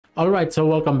Alright, so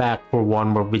welcome back for one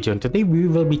more video, and today we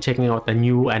will be checking out a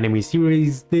new anime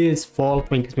series this fall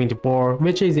 2024,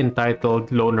 which is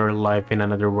entitled Loner Life in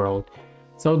Another World.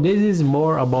 So this is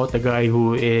more about a guy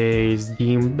who is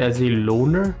deemed as a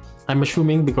loner, I'm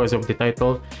assuming because of the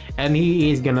title, and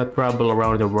he is gonna travel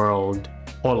around the world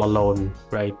all alone,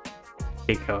 right?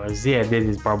 Because yeah, this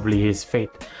is probably his fate.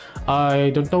 I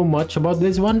don't know much about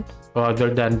this one,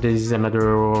 other than this is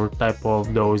another type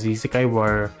of those isekai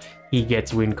where he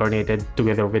gets reincarnated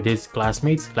together with his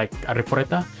classmates like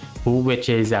Arifureta, which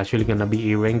is actually gonna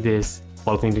be airing this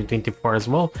fall 2024 as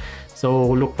well. So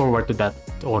look forward to that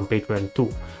on Patreon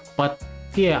too. But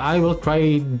yeah, I will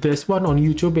try this one on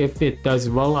YouTube. If it does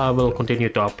well, I will continue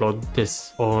to upload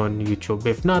this on YouTube.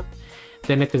 If not,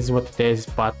 then it is what it is.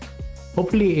 But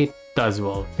hopefully it does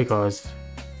well, because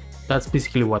that's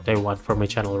basically what I want for my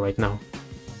channel right now.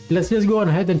 Let's just go on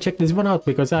ahead and check this one out,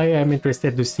 because I am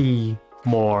interested to see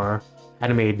more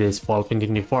anime this fall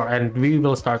 2024, and we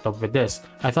will start off with this.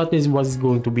 I thought this was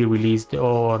going to be released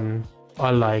on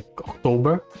like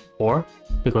October 4,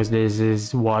 because this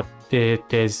is what it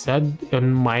is said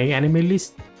on my anime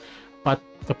list, but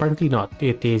apparently not.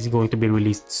 It is going to be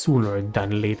released sooner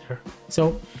than later.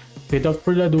 So without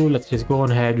further ado, let's just go on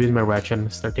ahead with my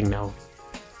reaction starting now.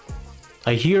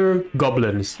 I hear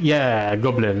goblins. Yeah,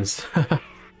 goblins.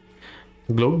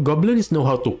 Goblins know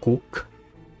how to cook.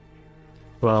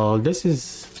 Well, this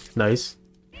is nice.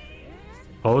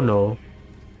 Oh no.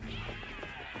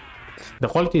 The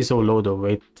quality is so low though.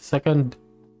 Wait a second.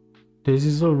 This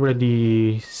is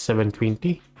already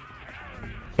 720.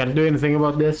 Can't do anything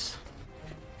about this.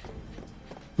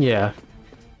 Yeah.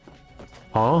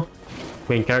 Huh?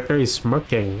 Main character is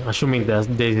smirking, assuming that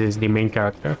this is the main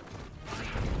character.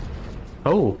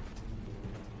 Oh.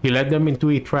 He led them into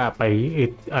a trap.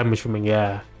 I'm assuming,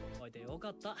 yeah.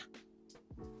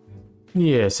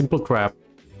 Yeah, simple trap.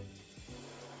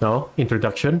 No?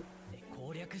 Introduction?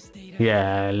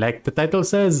 Yeah, like the title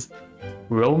says,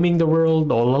 roaming the world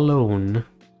all alone.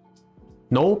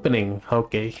 No opening,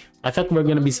 okay. I thought we were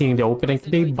gonna be seeing the opening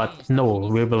today, but no,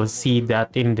 we will see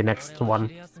that in the next one.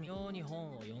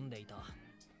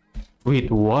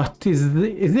 Wait, what is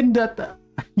isn't that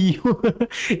you?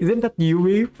 Isn't that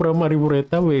Yui from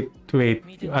Arifureta?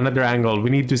 Wait, another angle. We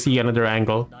need to see another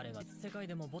angle.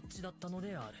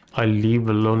 I live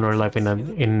a loner life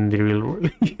in the real world.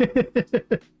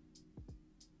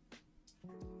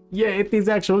 Yeah, it is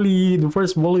actually the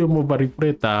first volume of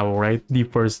Arifureta, right? The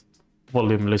first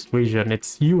volume illustration.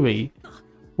 It's Yui.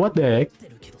 What the heck?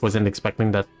 Wasn't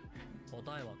expecting that.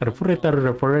 Arifureta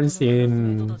reference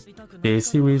in this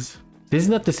series. This is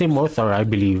not the same author, I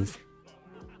believe.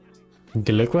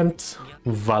 Delinquent,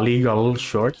 Valley Girl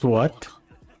Short, what?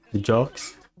 The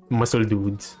jocks, muscle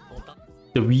dudes,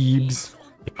 the weebs,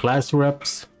 the class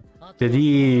reps, the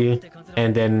D,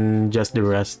 and then just the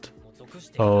rest.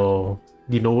 Oh,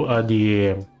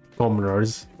 the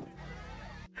commoners.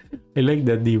 I like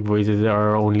that the voices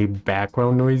are only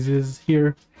background noises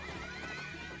here.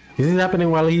 This is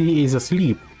happening while he is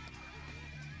asleep.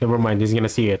 Never mind, he's gonna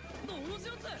see it.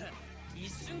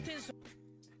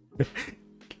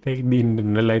 Like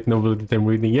the light novel that I'm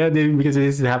reading. Yeah, because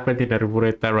this happened in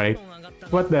Arifureta, right?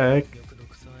 What the heck?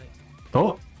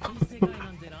 Oh?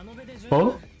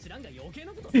 Oh?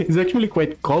 It's actually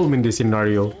quite calm in this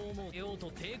scenario.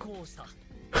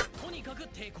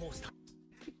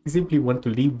 He simply want to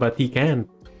leave, but he can't.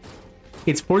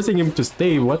 It's forcing him to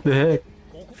stay. What the heck?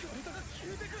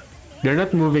 They're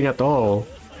not moving at all,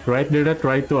 right? They're not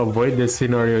trying to avoid this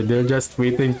scenario. They're just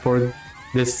waiting for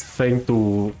this thing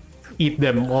to eat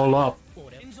them all up.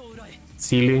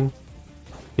 Ceiling.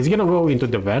 He's gonna go into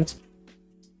the vents.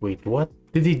 Wait, what?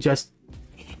 Did he just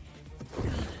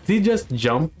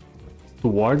jump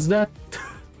towards that?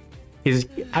 He's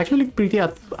actually pretty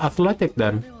athletic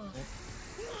then.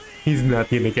 He's not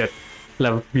gonna get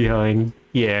left behind.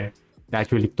 Yeah, it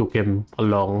actually took him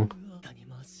along.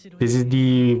 This is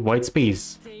the white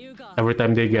space. Every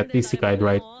time they get isekai,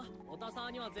 right?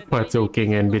 Patso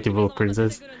King and Beautiful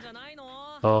Princess.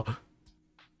 Oh,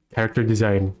 character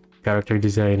design.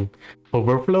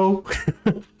 Overflow?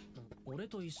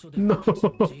 No.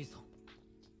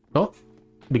 Oh,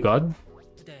 the god?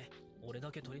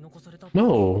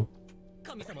 No.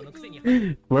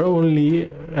 We're only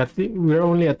at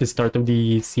the start of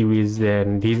the series,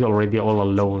 and he's already all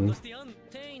alone.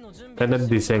 Kinda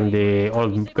dissing the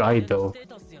old guy though.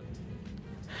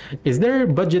 Is their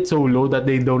budget so low that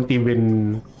they don't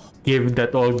even give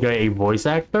that old guy a voice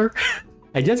actor?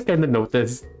 I just kinda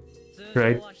noticed,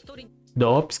 right? The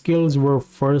op skills were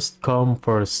first come,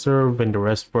 first serve, and the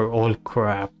rest were all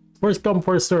crap. First come,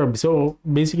 first serve. So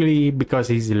basically, because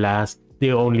he's last,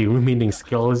 the only remaining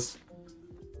skills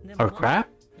are crap.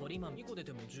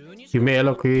 You may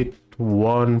allocate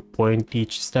 1 point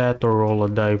each stat or roll a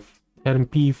die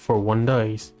MP for 1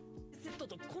 dice.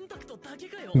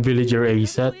 Villager A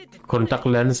set, contact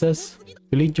lenses,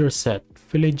 villager set.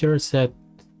 Villager set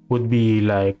would be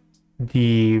like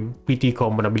the PT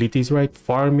common abilities, right?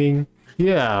 Farming.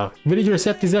 Yeah, villager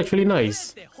set is actually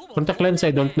nice. Contact lens,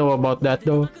 I don't know about that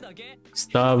though.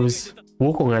 Staves.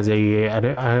 Wukong has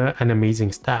an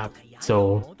amazing staff,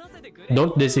 so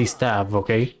don't diss a staff,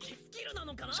 okay?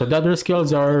 So the other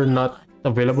skills are not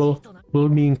available.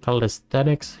 Well-being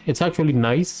calisthenics. It's actually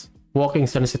nice. Walking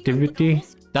sensitivity.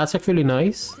 That's actually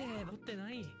nice.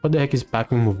 What the heck is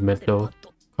packing movement though?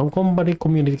 Company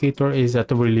communicator is at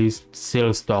the release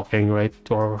sales talking, right?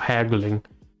 Or haggling.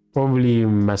 Probably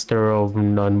master of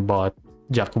none but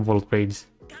jack of all trades.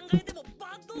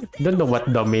 Don't know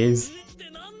what dumb is.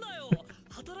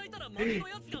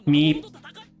 Neat.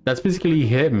 That's basically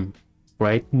him,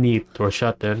 right? Neat or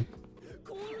shut-in.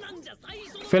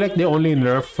 I feel like the only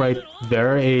nerf right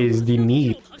there is the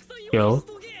neat skill,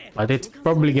 but it's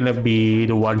probably gonna be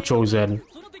the one chosen,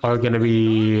 or gonna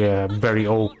be very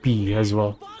OP as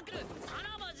well.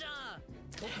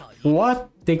 What?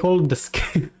 They call the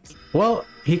skills? Well,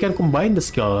 he can combine the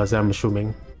skills, I'm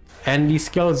assuming. And the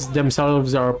skills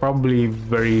themselves are probably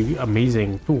very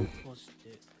amazing too.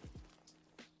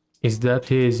 Is that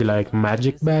his like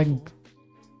magic bag?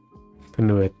 I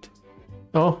knew it.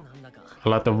 Oh, a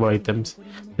lot of items.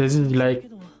 This is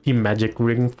like the magic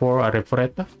ring for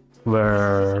Arefureta,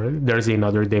 where there's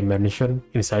another dimension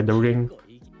inside the ring.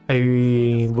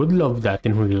 I would love that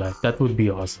in real life. That would be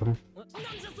awesome.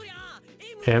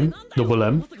 M? Double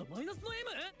M?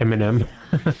 M&M?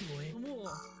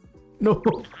 No.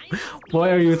 Why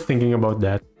are you thinking about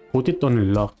that? Put it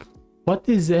on luck. What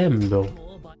is M though?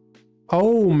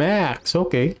 Oh, Max.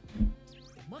 Okay.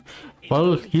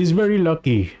 Well, he's very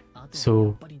lucky.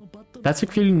 So that's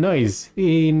actually nice.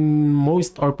 In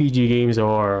most RPG games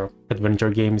or adventure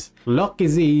games, luck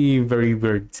is a very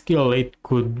weird skill. It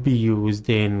could be used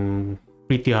in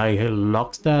pretty high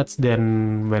luck stats,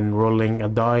 then when rolling a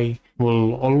die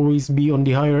will always be on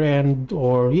the higher end,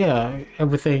 or yeah,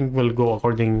 everything will go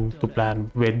according to plan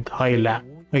with high luck.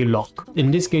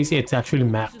 In this case, it's actually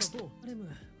maxed.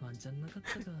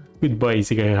 Goodbye,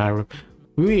 Isekai Harem.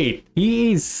 Wait,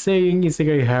 he is saying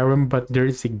Isekai Harem, but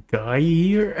there's a guy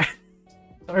here?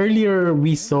 Earlier,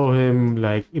 we saw him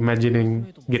like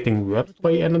imagining getting whipped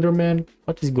by another man.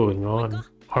 What is going on?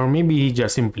 Or maybe he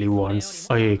just simply wants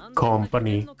a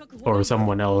company or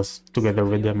someone else together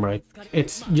with them, right?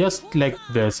 It's just like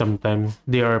this sometimes.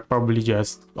 They are probably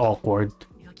just awkward.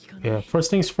 Yeah,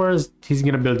 first things first, he's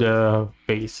gonna build a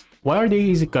base. Why are they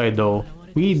Isekai though?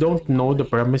 We don't know the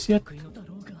premise yet.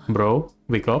 Bro,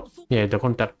 wake up. Yeah, the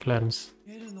contact lens.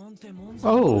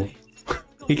 Oh,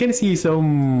 you can see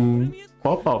some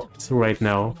pop-ups right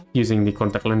now using the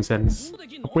contact lens.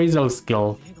 Appraisal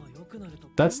skill.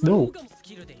 That's dope.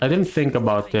 I didn't think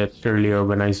about it earlier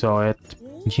when I saw it.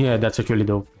 Yeah, that's actually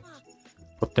dope.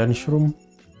 Potential.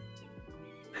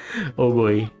 Oh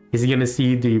boy, he's gonna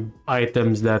see the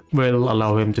items that will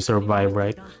allow him to survive,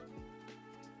 right?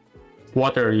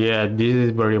 Water, yeah, this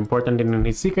is very important in an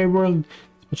Isekai world,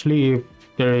 especially if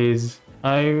there is,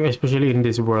 especially in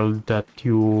this world that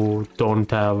you don't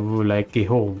have like a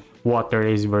home. Water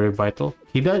is very vital.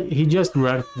 He just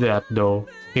ranked that though.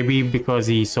 Maybe because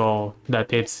he saw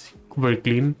that it's very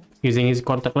clean using his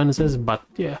contact lenses, but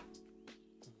yeah.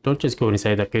 Don't just go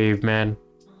inside the cave, man.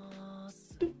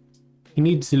 He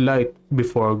needs light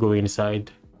before going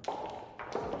inside.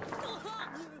 Oh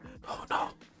no,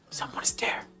 someone's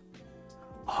there.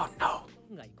 Oh no.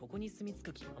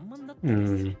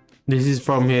 This is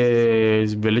from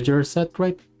his villager set,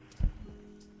 right?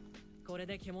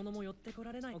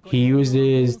 He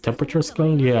uses temperature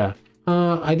skill, yeah.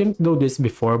 I didn't know this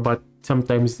before, but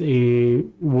sometimes a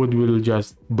wood will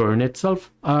just burn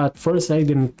itself. At first, I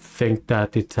didn't think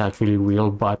that it's actually real,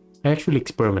 but I actually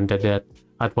experimented that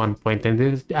at one point and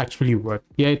it actually worked.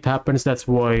 Yeah, it happens. That's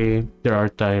why there are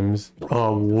times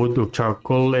wood or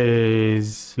charcoal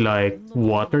is like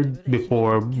watered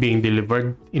before being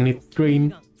delivered in a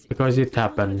train, because it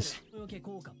happens.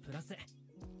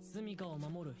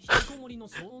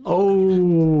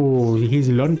 Oh, his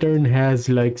lantern has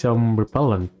like some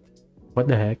repellent. What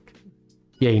the heck?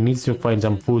 Yeah, he needs to find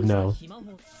some food now.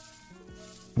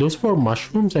 Those 4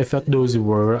 mushrooms, I thought those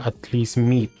were at least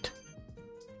meat.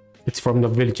 It's from the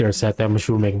villager set, I'm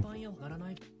assuming.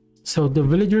 So the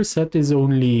villager set is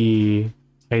only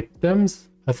items?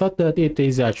 I thought that it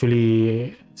is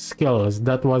actually skills.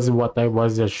 That was what I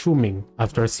was assuming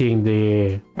after seeing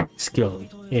the skill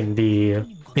in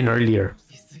earlier.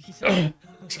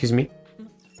 Excuse me.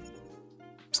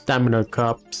 Stamina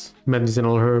cups,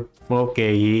 medicinal herb.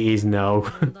 Okay, he is now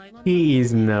he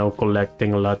is now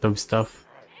collecting a lot of stuff.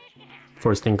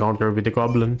 First encounter with the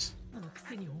goblins.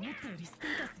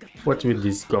 What's with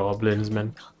these goblins,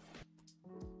 man?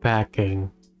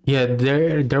 Packing. Yeah,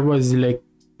 there was like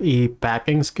a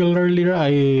packing skill earlier.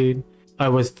 I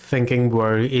was thinking,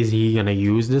 where is he gonna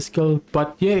use the skill?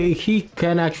 But yeah, he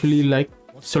can actually like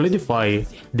solidify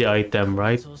the item,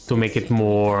 right? To make it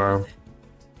more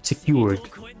secured.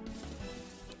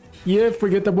 Yeah,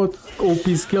 forget about OP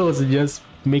skills. Just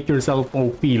make yourself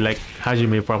OP like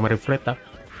Hajime from Refreta.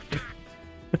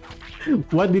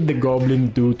 What did the goblin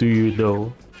do to you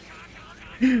though?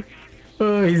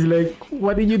 He's like,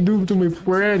 what did you do to my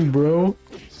friend, bro?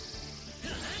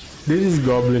 This is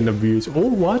goblin abuse. Oh,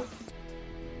 what?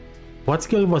 What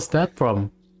skill was that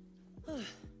from?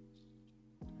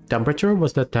 Temperature?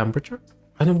 Was that temperature?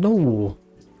 I don't know.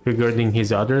 Regarding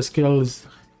his other skills,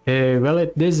 well,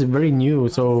 this is very new,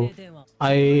 so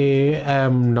I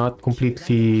am not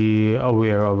completely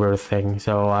aware of everything.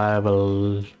 So I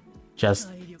will just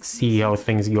see how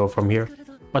things go from here.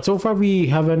 But so far, we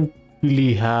haven't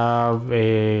really have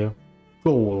a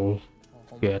goal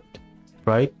yet,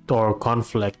 right? Or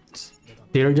conflicts.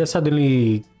 They're just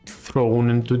suddenly thrown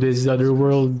into this other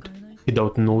world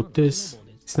without notice.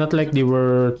 It's not like they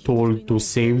were told to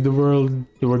save the world.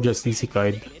 They were just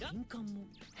isekai'd.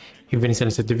 Even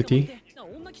sensitivity.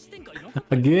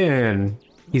 Again,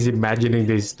 he's imagining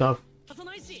this stuff.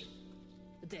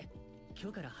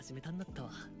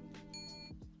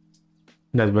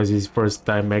 That was his first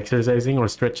time exercising or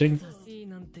stretching.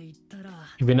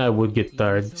 Even I would get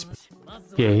tired.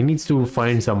 Yeah, he needs to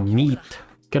find some meat.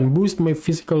 Can boost my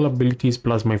physical abilities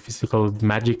plus my physical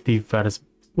magic defense,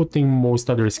 putting most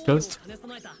other skills.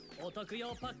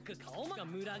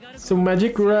 So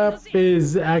magic wrap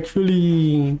is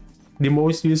actually the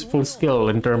most useful skill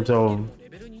in terms of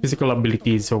physical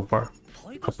abilities so far.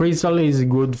 Appraisal is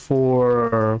good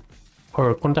for,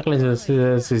 or contact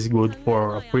lenses is good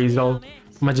for appraisal.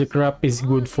 Magic wrap is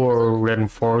good for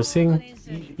reinforcing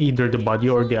either the body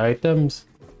or the items.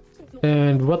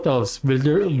 And what else?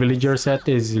 Villager set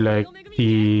is like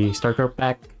the starter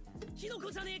pack.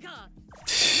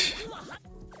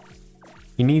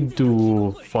 You need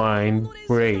to find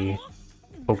prey.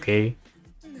 Okay.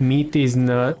 Meat does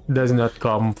not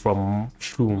come from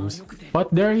shrooms,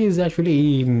 but there is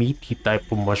actually a meaty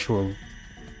type of mushroom.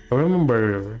 I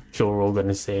remember Joe Rogan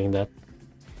is saying that.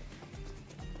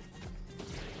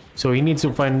 So he needs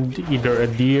to find either a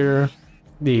deer,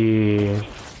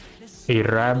 a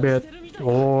rabbit,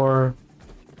 or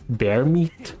bear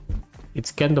meat.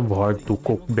 It's kind of hard to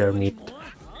cook bear meat.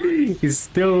 He's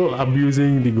still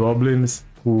abusing the goblins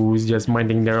who's just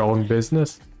minding their own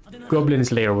business. Goblin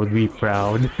Slayer would be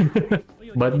proud.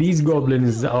 But these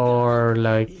goblins are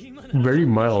like very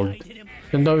mild.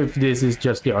 I don't know if this is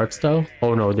just the art style.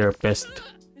 Oh no, they're pissed.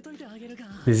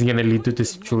 This is gonna lead to the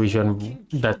situation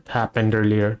that happened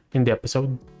earlier in the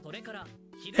episode.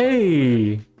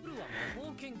 Hey!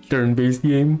 Turn-based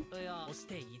game.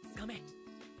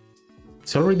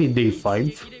 It's already day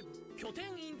 5.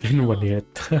 In one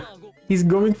hit. He's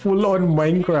going full on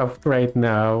Minecraft right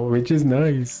now, which is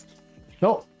nice.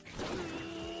 No!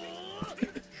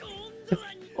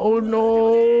 Oh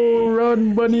no!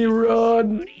 Run, bunny,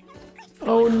 run!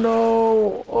 Oh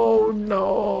no! Oh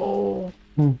no!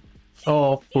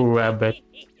 Oh, poor rabbit.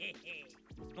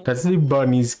 That's the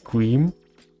bunny scream.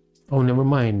 Oh, never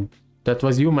mind. That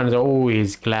was humans. Oh,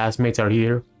 his classmates are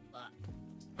here.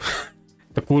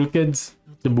 The cool kids,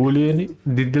 the bullying,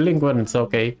 the delinquents.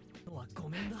 Okay.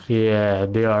 Yeah,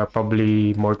 they are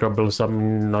probably more troublesome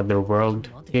in another world.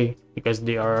 Okay, because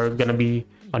they are gonna be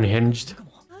unhinged.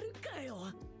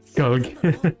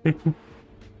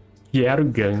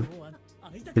 Yarugan.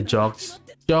 The jocks.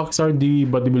 Jocks are the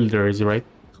bodybuilders, right?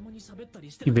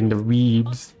 Even the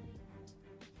weebs.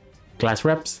 Class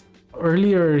reps.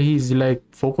 Earlier, he's like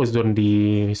focused on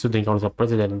the student council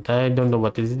president. I don't know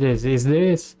what is this. Is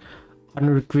this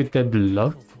unrequited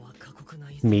love?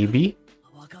 Maybe.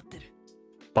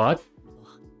 But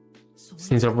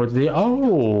since our birthday,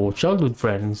 oh, childhood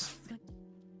friends.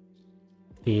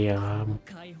 Yeah.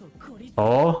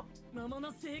 Oh,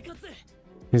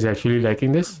 he's actually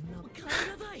liking this.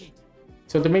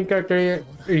 So the main character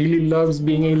really loves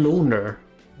being a loner.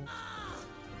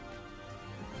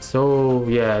 So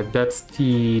yeah, that's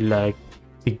the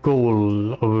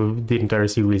goal of the entire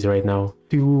series right now.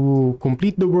 To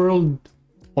complete the world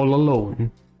all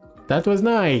alone. That was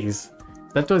nice.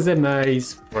 That was a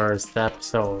nice first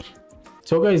episode.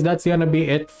 So guys, that's gonna be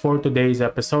it for today's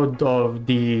episode of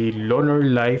the Loner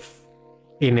Life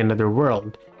in Another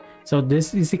World. So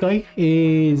this isekai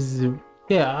is,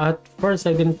 yeah, at first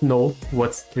I didn't know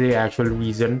what's the actual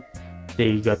reason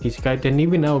they got isekai, and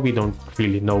even now we don't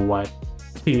really know what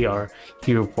they are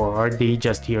here for. Are they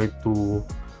just here to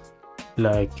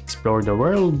like explore the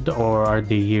world, or are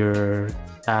they here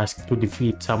tasked to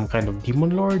defeat some kind of demon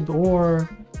lord, or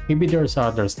maybe there's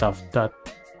other stuff that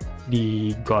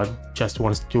the god just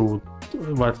wants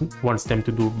them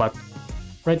to do? But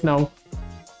right now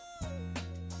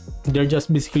they're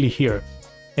just basically here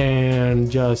and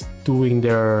just doing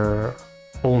their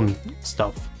own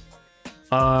stuff.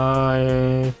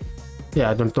 Yeah,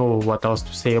 I don't know what else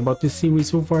to say about this series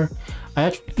so far. I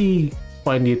actually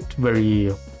find it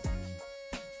very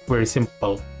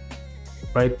simple,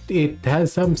 right? It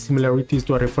has some similarities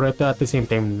to Arifureta, at the same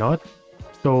time not.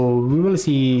 So we will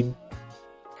see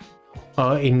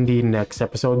in the next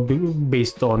episode,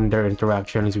 based on their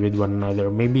interactions with one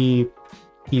another. Maybe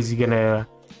he's gonna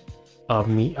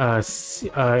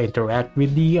interact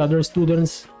with the other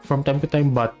students from time to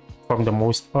time, but from the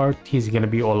most part he's gonna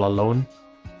be all alone,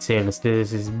 since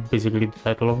this is basically the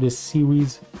title of this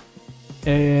series.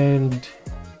 And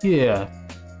yeah,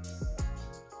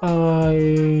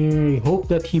 I hope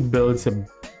that he builds a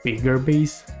bigger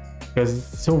base, because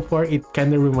so far it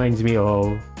kind of reminds me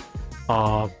of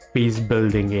base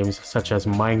building games such as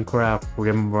Minecraft,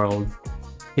 RimWorld.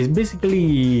 It's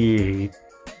basically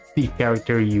the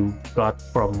character you got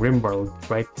from RimWorld,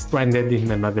 right? Stranded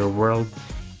in another world,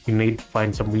 you need to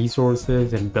find some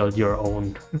resources and build your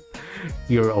own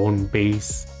your own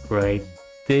base, right?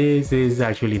 This is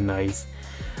actually nice,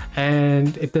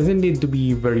 and it doesn't need to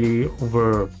be very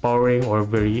overpowering or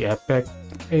very epic.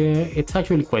 It's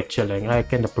actually quite chilling. I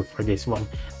kind of prefer this one.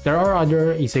 There are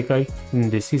other isekai in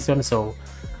this season, so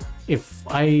if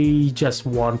I just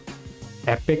want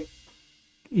epic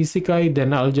isekai,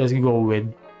 then I'll just go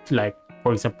with, like,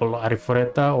 for example,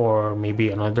 Arifureta or maybe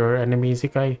another anime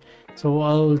isekai. So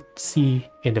I'll see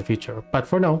in the future. But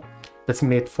for now, that's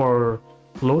it for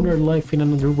Loner Life in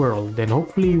Another World. Then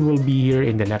hopefully we'll be here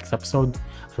in the next episode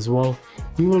as well.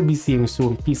 We will be seeing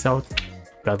soon. Peace out.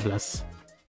 God bless.